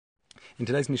In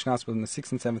today's Mishnah, we're in the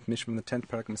 6th and 7th Mishnah from the 10th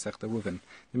parak of Masechta Reuven.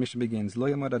 The Mishnah begins, Lo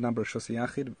yamad adam b'reshus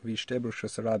yachid v'yishteh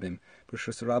b'reshus harabim,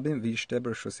 b'reshus harabim v'yishteh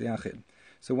b'reshus yachid.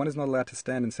 So one is not allowed to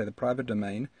stand in, say, the private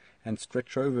domain and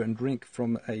stretch over and drink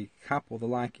from a cup or the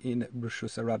like in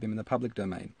b'reshus harabim, in the public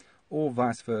domain, or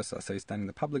vice versa. So he's standing in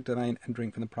the public domain and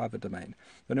drink from the private domain.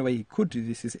 The only way he could do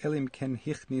this is elim ken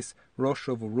hichnis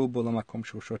rosho v'rubo lamakom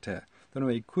shu shoteh. The only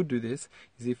way he could do this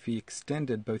is if he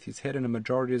extended both his head and a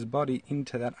majority of his body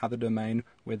into that other domain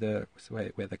where the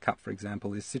cup, for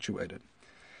example, is situated.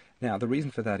 Now, the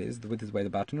reason for that is, with his way the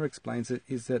Bartanur explains it,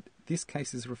 is that this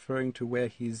case is referring to where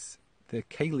the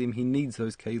kalim, he needs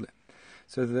those kalim.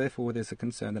 So therefore there's a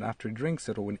concern that after he drinks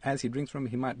it, or as he drinks from it,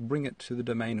 he might bring it to the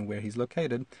domain where he's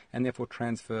located, and therefore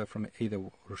transfer from either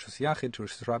Reshus Yachid to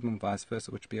Reshus Harabim, vice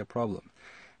versa, which would be a problem.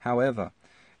 However,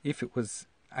 if it was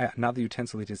another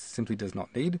utensil it simply does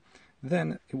not need,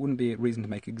 then it wouldn't be a reason to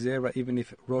make Gzera. Even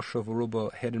if Rosh of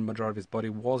Aruba, head and majority of his body,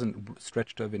 wasn't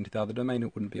stretched over into the other domain,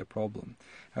 it wouldn't be a problem.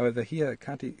 However, here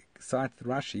Kati cites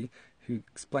Rashi, who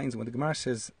explains when the Gemara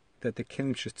says that the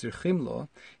kelim shetzirchim lo,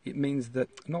 it means that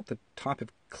not the type of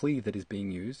kli that is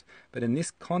being used, but in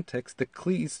this context, the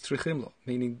kli is tzrichim lo,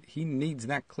 meaning he needs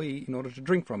that kli in order to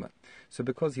drink from it. So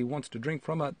because he wants to drink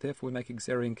from it, therefore we make a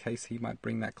gzera in case he might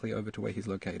bring that kli over to where he's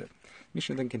located.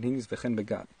 Mishnah then continues, v'chen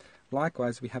begat.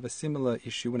 Likewise, we have a similar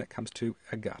issue when it comes to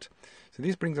a gut. So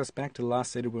this brings us back to the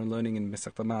last seder we were learning in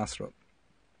Masechta Masra.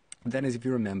 That is, if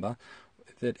you remember,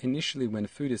 that initially when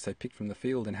food is, say, picked from the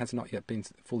field and has not yet been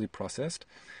fully processed,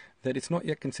 that it's not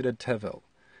yet considered tevel.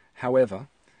 However,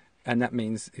 and that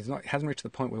means it hasn't reached the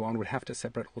point where one would have to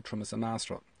separate all trumas and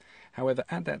masrot. However,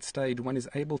 at that stage, one is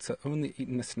able to only eat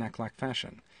in a snack-like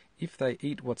fashion. If they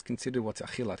eat what's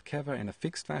achilat keva in a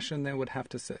fixed fashion, they would have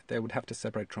to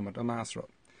separate trumat or masrot.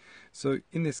 So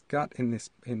in this gut, in this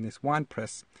wine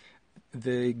press,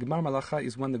 the gemar malacha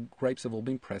is when the grapes have all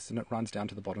been pressed and it runs down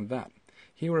to the bottom vat.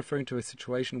 Here we're referring to a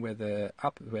situation where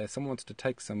someone wants to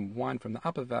take some wine from the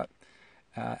upper vat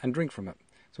and drink from it.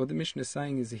 So what the Mishnah is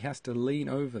saying is he has to lean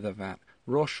over the vat,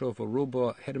 rosh or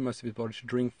rubo, head and most of his body, to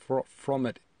drink from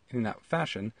it in that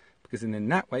fashion, because in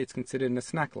that way it's considered in a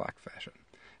snack-like fashion.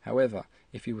 However,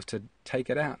 if he was to take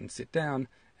it out and sit down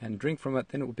and drink from it,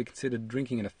 then it would be considered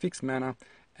drinking in a fixed manner,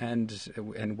 and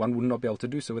one would not be able to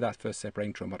do so without first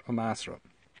separating trumat or masrot.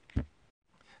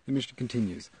 The Mishnah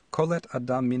continues, Kolet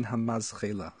Adam min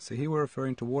hamazchela. So here we're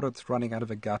referring to water that's running out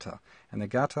of a gutter, and the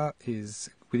gutter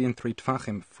is within 3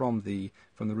 tfachim from the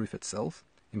roof itself,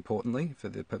 importantly, for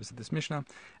the purpose of this Mishnah,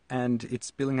 and it's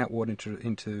spilling out water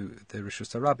into the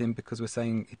Reshus Harabim, because we're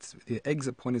saying the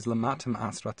exit point is lamatim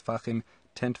asra tfachim,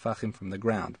 10 tfachim from the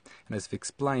ground. And as we've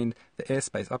explained, the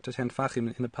airspace up to 10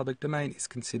 tfachim in the public domain is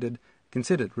considered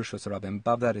Reshus Harabim.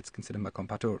 Above that, it's considered makom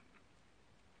patur.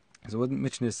 So what the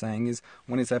Mishnah is saying is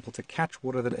one is able to catch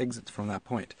water that exits from that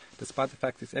point, despite the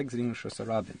fact it's exiting Reshus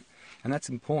Harabim. And that's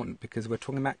important because we're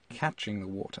talking about catching the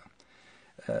water.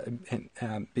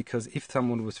 Because if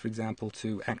someone was, for example,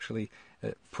 to actually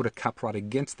put a cup right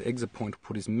against the exit point,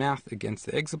 put his mouth against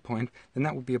the exit point, then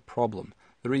that would be a problem.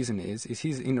 The reason is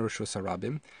he's in Reshus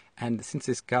Harabim, and since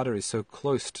this gutter is so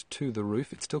close to the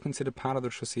roof, it's still considered part of the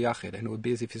Reshus Yachid, and it would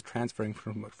be as if he's transferring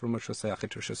from Reshus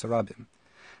Yachid to Reshus Harabim.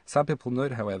 Some people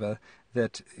note, however,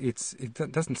 that it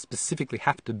doesn't specifically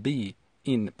have to be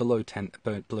in below 10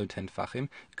 tfachim.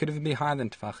 It could even be higher than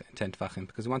 10 tfachim,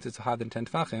 because once it's higher than 10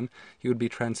 tfachim, he would be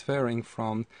transferring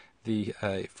from the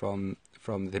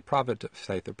private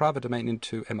domain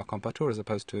into a makom patur as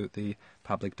opposed to the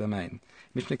public domain.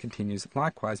 Mishnah continues,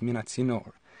 likewise minat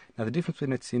tzinor. Now the difference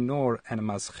between a tzinor and a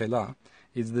mazchela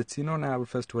is that tzinor now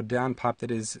refers to a downpipe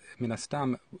that is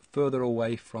minastam further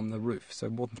away from the roof, so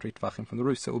more than 3 tfachim from the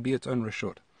roof, so it will be its own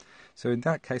reshut. So in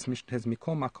that case, Mishnah has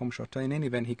mikol makom shoteh. In any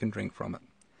event, he can drink from it.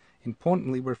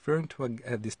 Importantly, we're referring to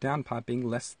this downpipe being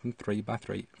less than 4 by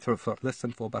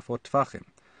 4 tfachim.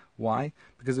 Why?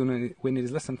 Because when it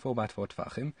is less than 4 by 4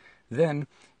 tfachim, then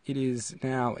it is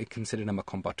now considered a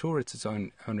makom patur. It's its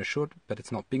own reshut, but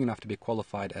it's not big enough to be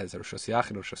qualified as a Reshus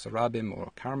Yachid or Reshus Harabim or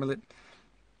a Carmelit,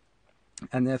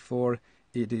 and therefore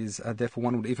it is therefore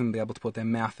one would even be able to put their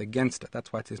mouth against it.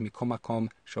 That's why it says mikom makom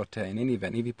shoteh. In any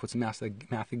event, if he puts mouth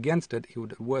against it, he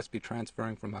would at worst be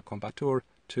transferring from makom patur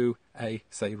to a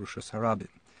say Reshus Harabim.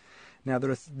 Now,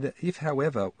 if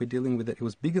however we're dealing with it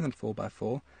was bigger than 4 by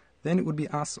 4, then it would be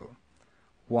asur.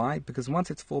 Why? Because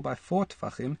once it's 4 by 4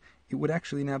 tfachim, it would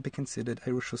actually now be considered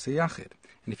a Reshus Yachid.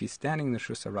 And if he's standing in the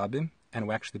Reshus Harabim and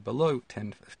we're actually below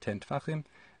 10 tfachim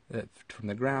from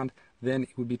the ground, then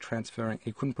it would be transferring.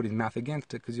 He couldn't put his mouth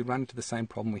against it because you run into the same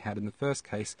problem we had in the first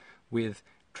case with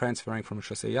transferring from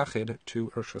Rosh Yachid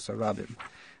to Rosh Hashanah.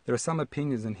 There are some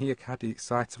opinions, and here Kati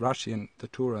cites Rashi and the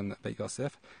Torah and the Beit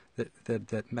Yosef,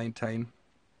 that maintain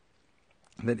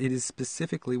that it is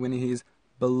specifically when he is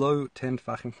below 10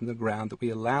 tfachim from the ground that we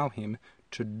allow him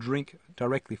to drink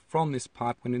directly from this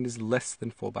pipe when it is less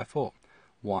than 4x4.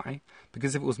 Why?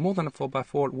 Because if it was more than a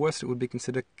 4x4, at worst it would be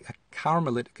considered a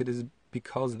carmelit,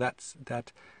 because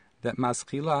that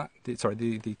mazchila, the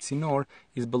tzinor,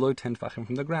 is below 10 tfachim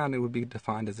from the ground. It would be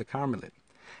defined as a carmelit.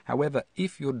 However,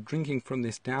 if you're drinking from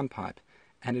this downpipe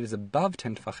and it is above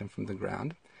 10 tfachim from the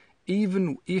ground,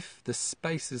 even if the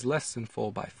space is less than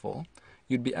 4x4,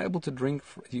 you'd be able to drink.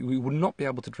 You would not be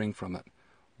able to drink from it.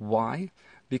 Why?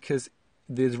 Because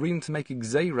there's reason to make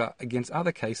gzeira against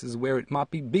other cases where it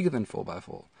might be bigger than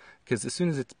 4x4. Because as soon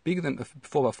as it's bigger than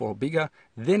 4x4 or bigger,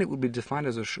 then it would be defined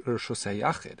as a shosei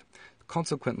yachid.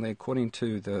 Consequently, according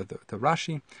to the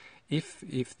Rashi,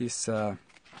 if this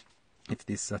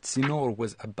tzinor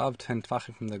was above 10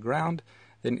 tfachim from the ground,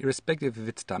 then irrespective of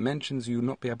its dimensions, you will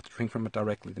not be able to drink from it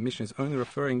directly. The Mishnah is only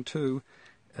referring to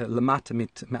lamata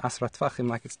me'asra tfachim,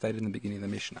 like it's stated in the beginning of the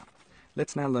Mishnah.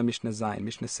 Let's now learn Mishnah Zayin.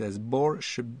 Mishnah says, Bor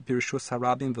birshus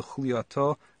harabim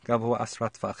v'chuliato gavoa asra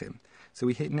tfachim. So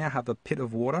we now have a pit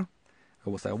of water,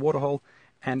 or we'll say a water hole,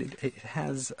 and it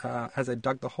has, as they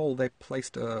dug the hole, they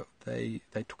took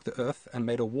the earth and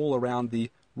made a wall around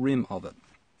the rim of it.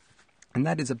 And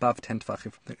that is above 10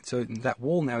 tfachim. So that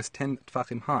wall now is 10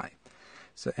 tfachim high.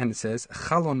 So, and it says,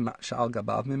 Chalon sha'al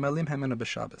gabav mimalim hemena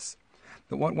b'Shabbos.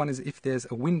 The one is if there's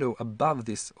a window above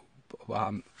this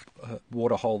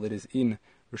water hole that is in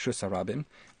Rosh Hashanah,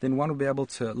 then one will be able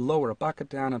to lower a bucket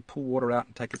down and pull water out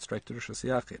and take it straight to Rosh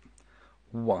Hashanah.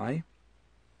 Why?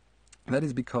 That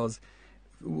is because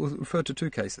we'll refer to two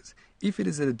cases. If it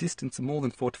is at a distance of more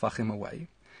than 4 tfachim away,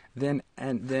 then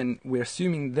we're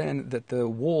assuming then that the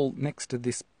wall next to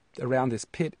this, around this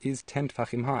pit, is 10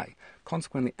 tfachim high.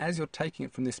 Consequently, as you're taking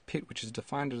it from this pit, which is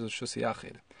defined as a shus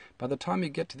yachid, by the time you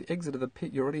get to the exit of the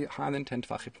pit, you're already higher than 10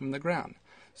 tfachim from the ground.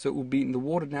 So it will be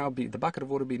the bucket of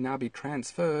water now be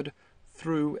transferred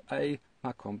through a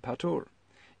makom patur.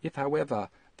 If, however,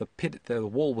 the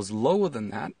wall was lower than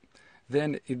that,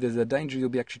 then if there's a danger you'll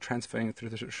be actually transferring it through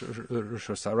the Rosh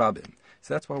Hashanah.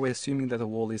 So that's why we're assuming that the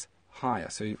wall is higher,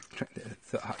 so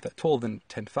taller than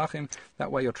 10 tfachim.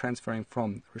 That way you're transferring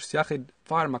from Rosh Yachid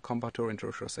via makom patur into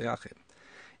Rosh Yachid.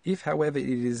 If, however, it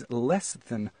is less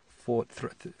than 4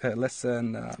 tfachim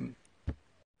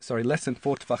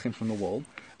from the wall,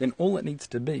 then all it needs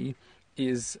to be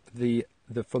is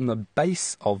from the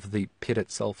base of the pit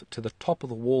itself to the top of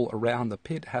the wall around the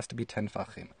pit has to be 10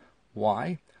 tfachim.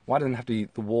 Why? Why doesn't it have to be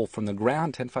the wall from the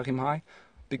ground 10 tfachim high?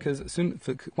 Because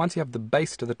once you have the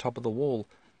base to the top of the wall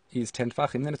is 10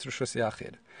 tfachim, then it's Rosh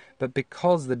Yachid. But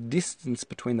because the distance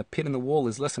between the pit and the wall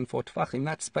is less than 4 tfachim,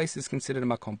 that space is considered a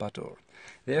makom patur.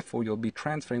 Therefore, you'll be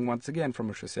transferring once again from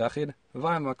Rosh Yachid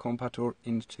via makom patur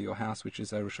into your house, which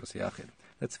is a Rosh Yachid.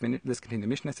 Let's continue. The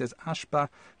Mishnah says, Ashba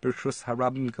b'rshus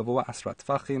harabim gavoa asra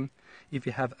tfachim. If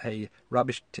you have a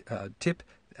rubbish tip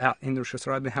out in the Rosh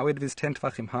Hashanah, however it is 10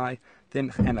 tfachim high,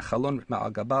 then and a chalon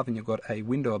ma'al gabav, and you've got a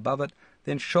window above it,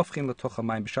 then shofchin l'toch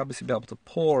hamayim b'Shabbos, you'll be able to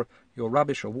pour your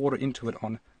rubbish or water into it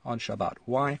on Shabbat.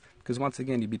 Why? Because once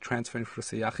again you'll be transferring from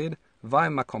Rosh Yachid via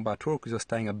makom patur, because you're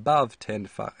staying above 10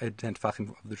 tfachim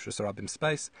of the Rosh Hashanah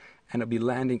space, and it'll be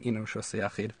landing in Rosh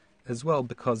Yachid as well,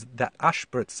 because that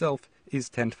ashba itself is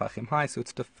 10 tfachim high, so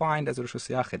it's defined as a Rosh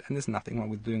Yachid, and there's nothing wrong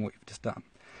with doing what you've just done.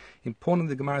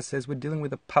 Importantly, the Gemara says we're dealing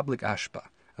with a public ashba,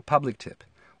 a public tip.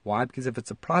 Why? Because if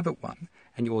it's a private one,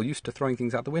 and you're used to throwing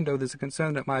things out the window, there's a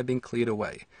concern that it might have been cleared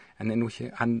away. And then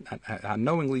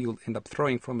unknowingly you'll end up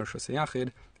throwing from Rosh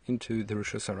Yachid into the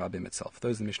Rosh Hashanah itself.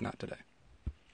 Those are the Mishnah today.